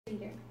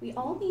Cheerleader. We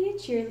all need a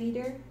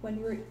cheerleader.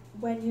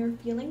 When you're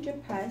feeling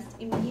depressed,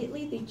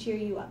 immediately they cheer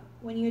you up.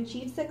 When you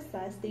achieve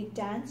success, they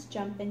dance,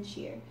 jump, and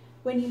cheer.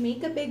 When you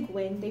make a big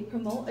win, they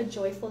promote a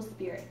joyful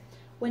spirit.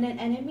 When an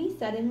enemy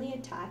suddenly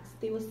attacks,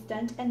 they will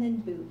stunt and then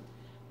boo.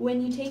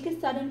 When you take a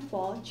sudden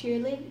fall,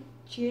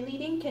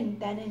 cheerleading can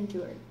then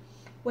endure.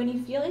 When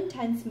you feel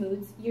intense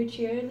moods, your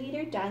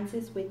cheerleader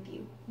dances with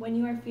you. When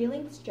you are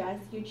feeling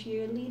stressed, your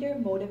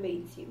cheerleader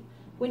motivates you.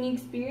 When you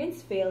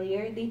experience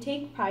failure, they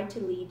take pride to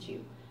lead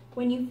you.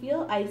 When you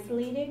feel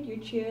isolated, your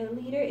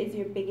cheerleader is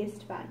your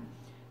biggest fan.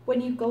 When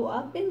you go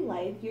up in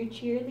life, your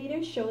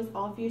cheerleader shows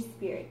off your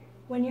spirit.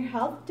 When your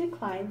health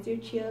declines, your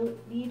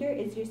cheerleader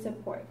is your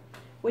support.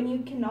 When you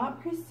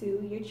cannot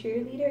pursue, your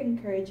cheerleader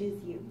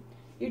encourages you.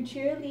 Your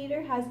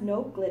cheerleader has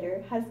no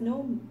glitter, has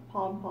no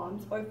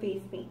pom-poms or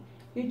face paint.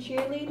 Your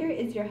cheerleader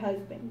is your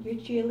husband. Your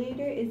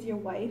cheerleader is your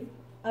wife,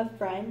 a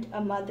friend,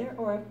 a mother,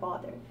 or a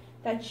father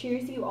that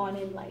cheers you on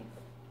in life.